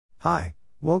Hi,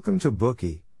 welcome to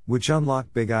Bookie, which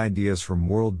unlock big ideas from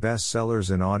world bestsellers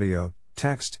in audio,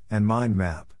 text, and mind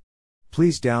map.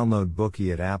 Please download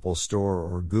Bookie at Apple Store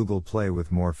or Google Play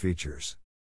with more features.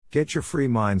 Get your free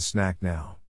mind snack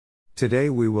now. Today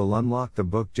we will unlock the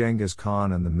book Genghis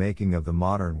Khan and the Making of the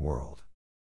Modern World.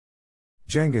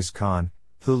 Genghis Khan,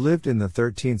 who lived in the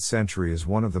 13th century, is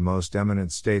one of the most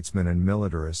eminent statesmen and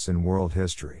militarists in world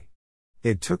history.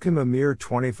 It took him a mere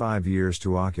 25 years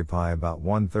to occupy about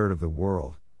 1/3 of the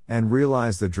world, and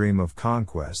realize the dream of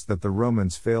conquest that the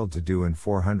Romans failed to do in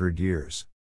 400 years.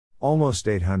 Almost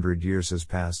 800 years has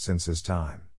passed since his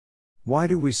time. Why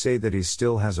do we say that he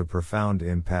still has a profound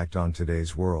impact on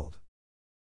today's world?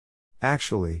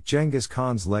 Actually, Genghis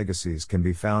Khan's legacies can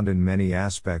be found in many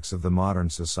aspects of the modern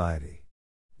society.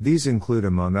 These include,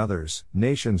 among others,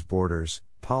 nations' borders,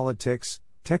 politics,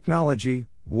 technology,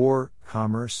 war,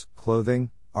 commerce, clothing,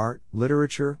 art,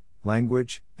 literature,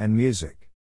 language, and music.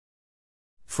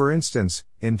 For instance,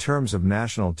 in terms of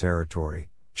national territory,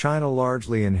 China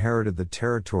largely inherited the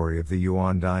territory of the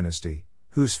Yuan dynasty,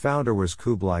 whose founder was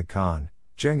Kublai Khan,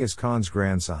 Genghis Khan's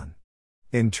grandson.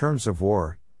 In terms of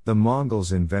war, the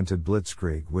Mongols invented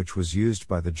blitzkrieg, which was used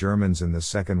by the Germans in the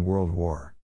Second World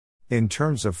War. In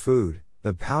terms of food,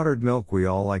 the powdered milk we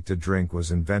all like to drink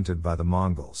was invented by the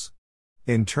Mongols.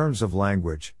 In terms of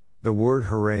language, the word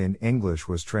hooray in English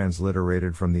was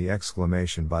transliterated from the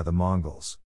exclamation by the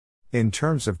Mongols. In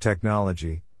terms of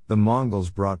technology, the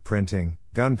Mongols brought printing,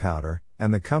 gunpowder,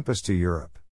 and the compass to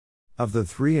Europe. Of the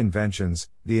three inventions,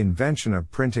 the invention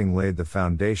of printing laid the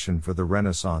foundation for the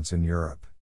Renaissance in Europe.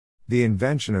 The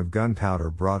invention of gunpowder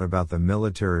brought about the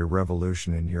military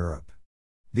revolution in Europe.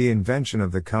 The invention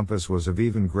of the compass was of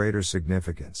even greater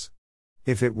significance.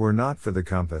 If it were not for the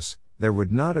compass, there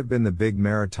would not have been the big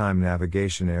maritime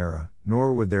navigation era,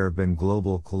 nor would there have been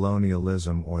global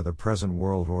colonialism or the present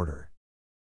world order.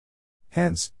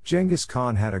 Hence, Genghis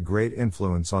Khan had a great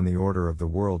influence on the order of the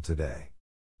world today.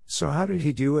 So how did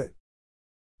he do it?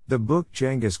 The book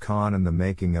Genghis Khan and the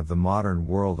Making of the Modern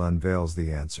World unveils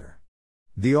the answer.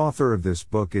 The author of this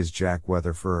book is Jack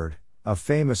Weatherford, a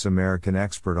famous American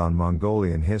expert on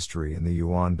Mongolian history and the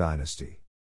Yuan dynasty.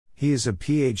 He is a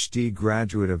PhD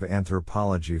graduate of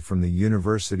anthropology from the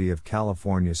University of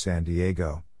California, San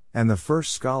Diego, and the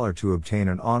first scholar to obtain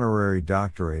an honorary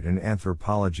doctorate in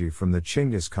anthropology from the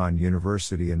Genghis Khan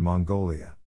University in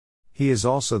Mongolia. He is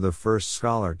also the first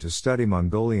scholar to study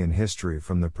Mongolian history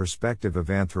from the perspective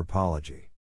of anthropology.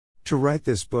 To write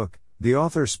this book, the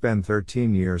author spent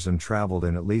 13 years and traveled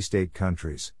in at least 8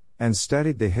 countries, and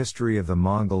studied the history of the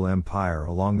Mongol Empire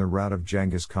along the route of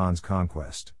Genghis Khan's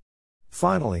conquest.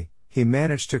 Finally, he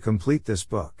managed to complete this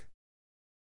book.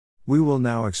 We will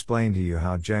now explain to you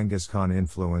how Genghis Khan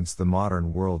influenced the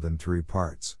modern world in 3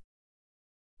 parts.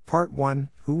 Part 1,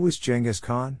 Who was Genghis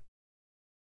Khan?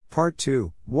 Part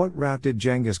 2, What route did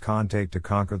Genghis Khan take to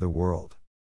conquer the world?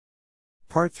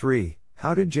 Part 3,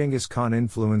 How did Genghis Khan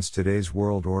influence today's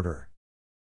world order?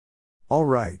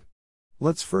 Alright.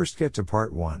 Let's first get to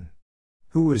Part 1.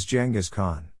 Who was Genghis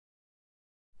Khan?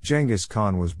 Genghis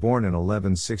Khan was born in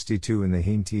 1162 in the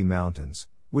Khinty Mountains,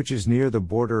 which is near the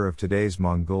border of today's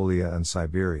Mongolia and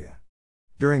Siberia.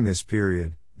 During this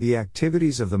period, the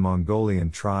activities of the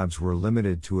Mongolian tribes were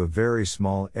limited to a very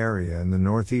small area in the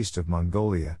northeast of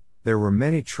Mongolia. There were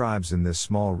many tribes in this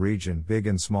small region, big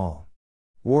and small.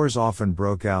 Wars often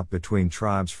broke out between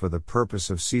tribes for the purpose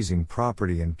of seizing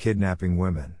property and kidnapping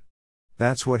women.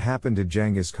 That's what happened to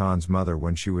Genghis Khan's mother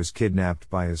when she was kidnapped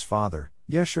by his father,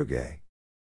 Yeshogei.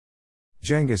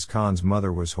 Genghis Khan's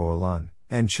mother was Hoelun,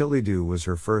 and Chilidu was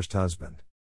her first husband.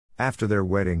 After their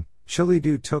wedding,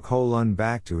 Chilidu took Hoelun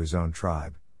back to his own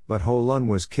tribe, but Hoelun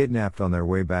was kidnapped on their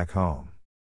way back home.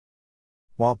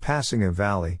 While passing a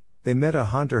valley, they met a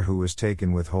hunter who was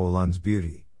taken with Hoelun's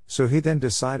beauty, so he then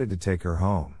decided to take her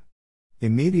home.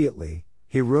 Immediately,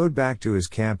 he rode back to his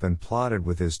camp and plotted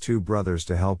with his 2 brothers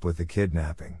to help with the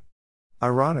kidnapping.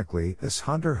 Ironically, this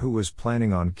hunter who was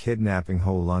planning on kidnapping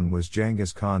Hoelun was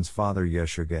Genghis Khan's father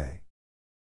Yeshogei.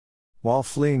 While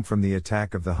fleeing from the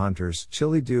attack of the hunters,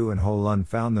 Chilidu and Hoelun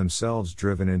found themselves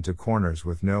driven into corners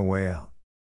with no way out.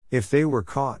 If they were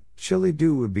caught,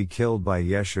 Chilidu would be killed by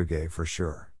Yeshogei for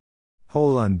sure.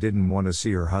 Hoelun didn't want to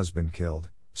see her husband killed,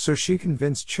 so she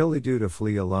convinced Chilidu to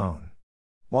flee alone.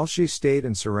 While she stayed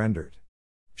and surrendered.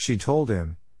 She told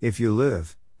him, "If you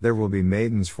live, there will be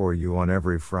maidens for you on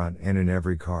every front and in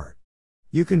every cart.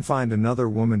 You can find another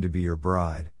woman to be your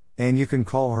bride, and you can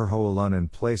call her Hoelun in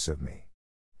place of me."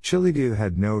 Chilidu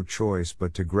had no choice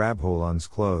but to grab Hoelun's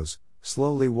clothes,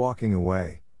 slowly walking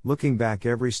away, looking back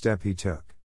every step he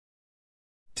took.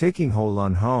 Taking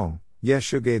Hoelun home,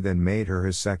 Yeshogei then made her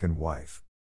his second wife.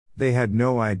 They had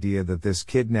no idea that this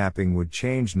kidnapping would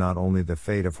change not only the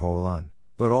fate of Holan,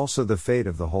 but also the fate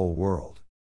of the whole world.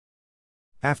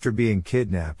 After being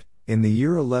kidnapped, in the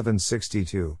year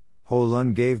 1162,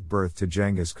 Holan gave birth to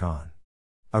Genghis Khan.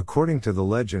 According to the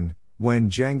legend, when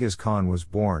Genghis Khan was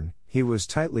born, he was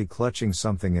tightly clutching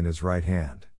something in his right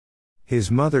hand. His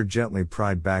mother gently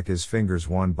pried back his fingers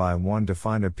one by one to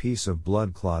find a piece of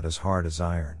blood clot as hard as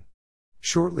iron.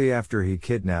 Shortly after he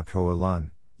kidnapped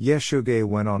Holan, Yeshogay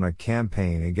went on a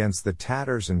campaign against the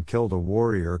Tatars and killed a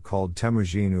warrior called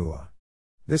Temujin Ua.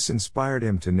 This inspired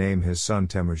him to name his son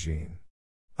Temujin.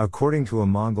 According to a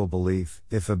Mongol belief,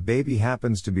 if a baby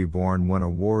happens to be born when a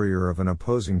warrior of an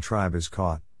opposing tribe is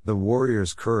caught, the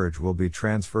warrior's courage will be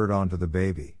transferred onto the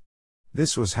baby.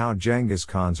 This was how Genghis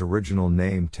Khan's original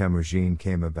name Temujin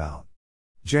came about.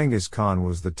 Genghis Khan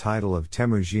was the title of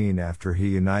Temujin after he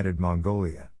united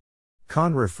Mongolia.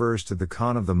 Khan refers to the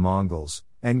Khan of the Mongols,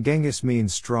 and Genghis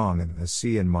means strong in the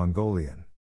sea in Mongolian.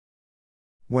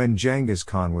 When Genghis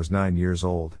Khan was 9 years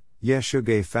old,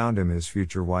 Yeshogay found him his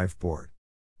future wife Bort.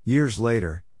 Years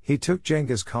later, he took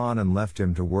Genghis Khan and left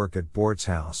him to work at Bort's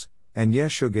house, and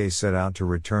Yeshogay set out to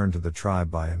return to the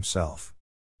tribe by himself.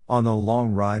 On the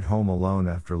long ride home alone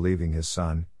after leaving his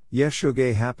son,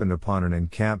 Yeshogay happened upon an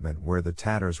encampment where the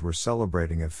Tatars were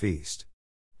celebrating a feast.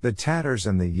 The Tatars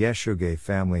and the Yeshogay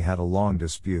family had a long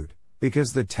dispute,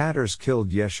 because the Tatars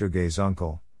killed Yeshogay's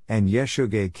uncle, and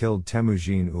Yeshogay killed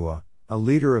Temujin Ua, a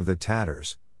leader of the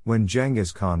Tatars, when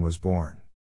Genghis Khan was born.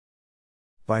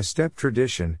 By steppe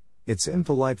tradition, it's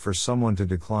impolite for someone to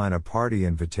decline a party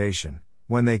invitation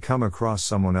when they come across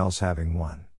someone else having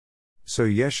one. So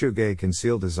Yeshogay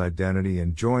concealed his identity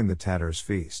and joined the Tatars'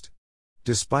 feast.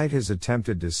 Despite his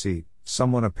attempted deceit,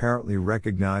 someone apparently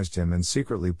recognized him and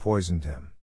secretly poisoned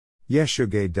him.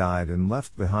 Yeshogay died and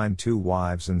left behind 2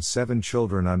 wives and 7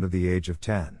 children under the age of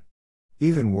 10.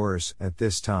 Even worse, at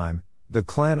this time, the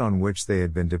clan on which they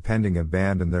had been depending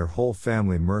abandoned their whole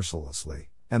family mercilessly,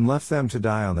 and left them to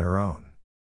die on their own.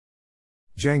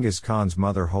 Genghis Khan's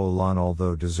mother Holan,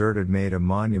 although deserted, made a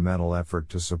monumental effort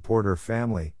to support her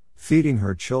family, feeding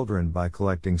her children by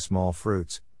collecting small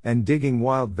fruits, and digging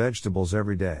wild vegetables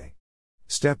every day.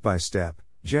 Step by step,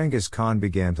 Genghis Khan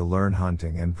began to learn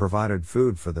hunting and provided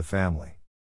food for the family.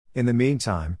 In the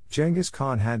meantime, Genghis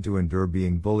Khan had to endure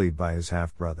being bullied by his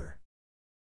half-brother.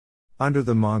 Under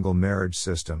the Mongol marriage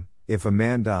system, if a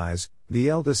man dies, the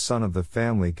eldest son of the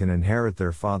family can inherit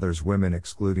their father's women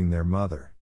excluding their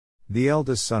mother. The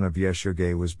eldest son of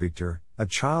Yeshogay was Biktar, a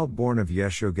child born of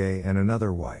Yeshogay and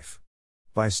another wife.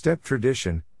 By steppe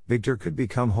tradition, Biktar could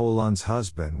become Holan's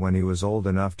husband when he was old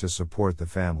enough to support the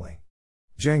family.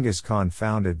 Genghis Khan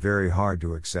found it very hard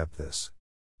to accept this.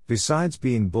 Besides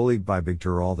being bullied by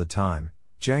Biktar all the time,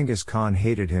 Genghis Khan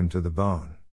hated him to the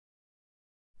bone.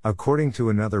 According to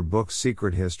another book,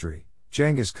 Secret History,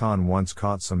 Genghis Khan once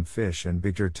caught some fish and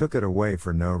Biktar took it away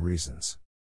for no reasons.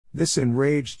 This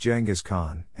enraged Genghis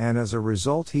Khan, and as a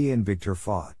result he and Biktar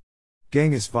fought.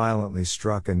 Genghis violently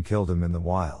struck and killed him in the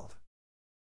wild.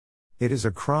 It is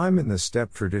a crime in the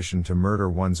steppe tradition to murder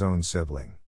one's own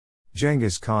sibling.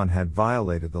 Genghis Khan had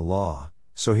violated the law,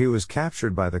 so he was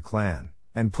captured by the clan,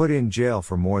 and put in jail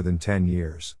for more than 10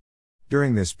 years.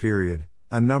 During this period,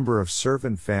 a number of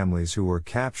servant families who were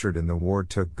captured in the war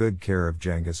took good care of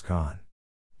Genghis Khan.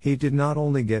 He did not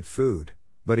only get food,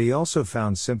 but he also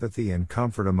found sympathy and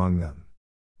comfort among them.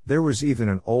 There was even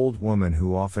an old woman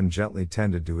who often gently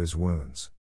tended to his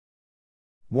wounds.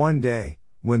 One day,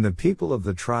 when the people of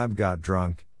the tribe got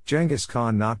drunk, Genghis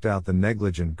Khan knocked out the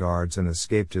negligent guards and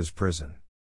escaped his prison.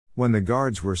 When the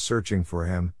guards were searching for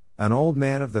him, an old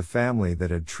man of the family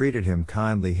that had treated him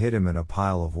kindly hid him in a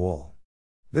pile of wool.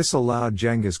 This allowed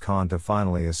Genghis Khan to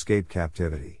finally escape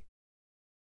captivity.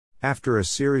 After a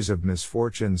series of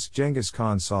misfortunes, Genghis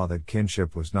Khan saw that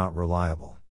kinship was not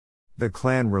reliable. The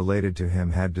clan related to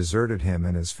him had deserted him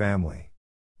and his family,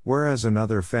 whereas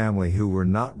another family who were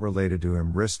not related to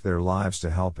him risked their lives to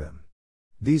help him.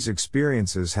 These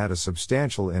experiences had a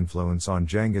substantial influence on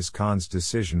Genghis Khan's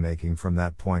decision-making from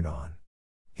that point on.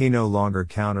 He no longer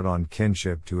counted on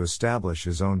kinship to establish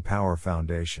his own power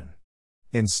foundation.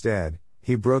 Instead,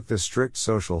 he broke the strict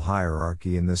social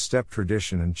hierarchy in the steppe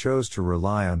tradition and chose to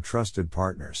rely on trusted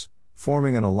partners,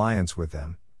 forming an alliance with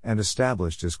them, and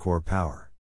established his core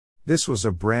power. This was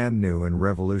a brand new and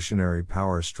revolutionary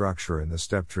power structure in the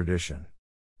steppe tradition.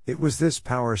 It was this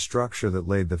power structure that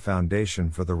laid the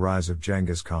foundation for the rise of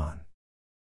Genghis Khan.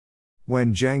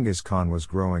 When Genghis Khan was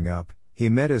growing up, he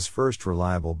met his first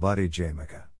reliable buddy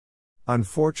Jamika.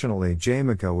 Unfortunately,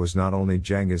 Jamika was not only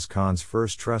Genghis Khan's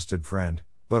first trusted friend,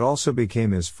 but also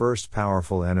became his first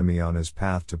powerful enemy on his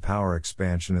path to power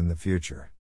expansion in the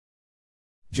future.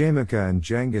 Jamaica and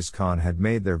Genghis Khan had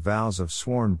made their vows of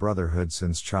sworn brotherhood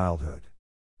since childhood.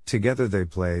 Together they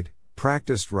played,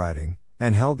 practiced riding,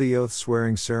 and held the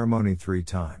oath-swearing ceremony 3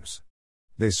 times.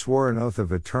 They swore an oath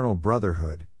of eternal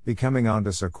brotherhood, becoming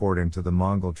Ondas according to the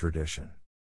Mongol tradition.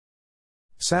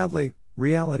 Sadly,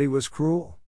 reality was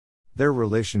cruel. Their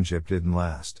relationship didn't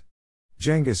last.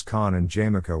 Genghis Khan and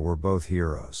Jamaica were both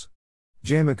heroes.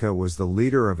 Jamaica was the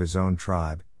leader of his own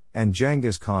tribe, and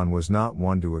Genghis Khan was not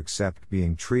one to accept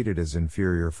being treated as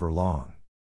inferior for long.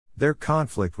 Their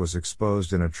conflict was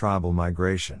exposed in a tribal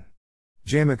migration.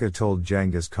 Jamaica told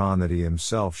Genghis Khan that he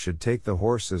himself should take the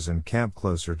horses and camp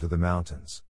closer to the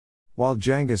mountains, while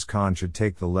Genghis Khan should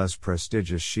take the less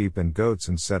prestigious sheep and goats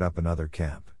and set up another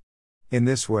camp. In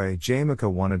this way, Jamaica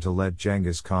wanted to let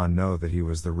Genghis Khan know that he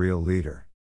was the real leader.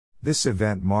 This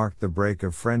event marked the break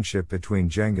of friendship between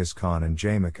Genghis Khan and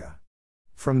Jamaica.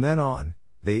 From then on,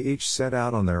 they each set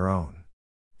out on their own.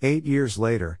 8 years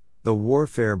later, the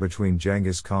warfare between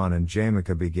Genghis Khan and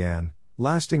Jamaica began,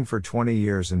 lasting for 20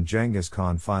 years, and Genghis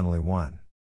Khan finally won.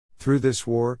 Through this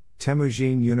war,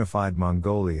 Temujin unified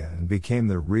Mongolia and became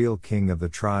the real king of the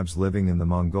tribes living in the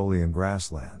Mongolian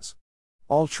grasslands.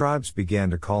 All tribes began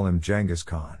to call him Genghis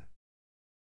Khan.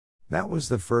 That was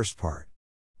the first part.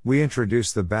 We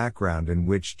introduced the background in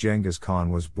which Genghis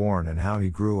Khan was born and how he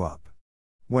grew up.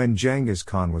 When Genghis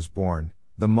Khan was born,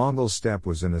 the Mongol steppe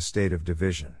was in a state of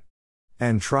division.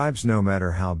 And tribes, no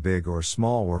matter how big or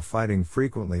small, were fighting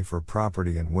frequently for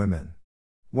property and women.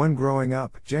 When growing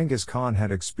up, Genghis Khan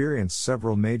had experienced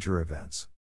several major events.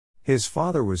 His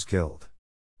father was killed.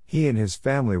 He and his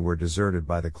family were deserted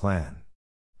by the clan.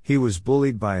 He was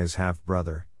bullied by his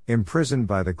half-brother, imprisoned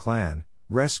by the clan,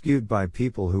 rescued by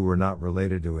people who were not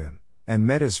related to him, and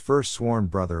met his first sworn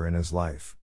brother in his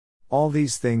life. All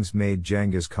these things made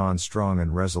Genghis Khan strong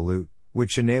and resolute,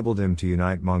 which enabled him to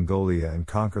unite Mongolia and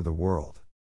conquer the world.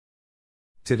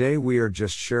 Today we are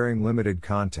just sharing limited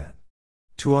content.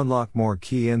 To unlock more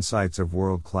key insights of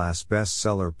world-class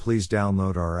bestseller, please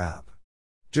download our app.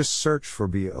 Just search for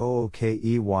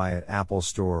BOOKEY at Apple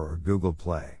Store or Google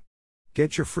Play.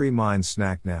 Get your free mind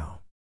snack now.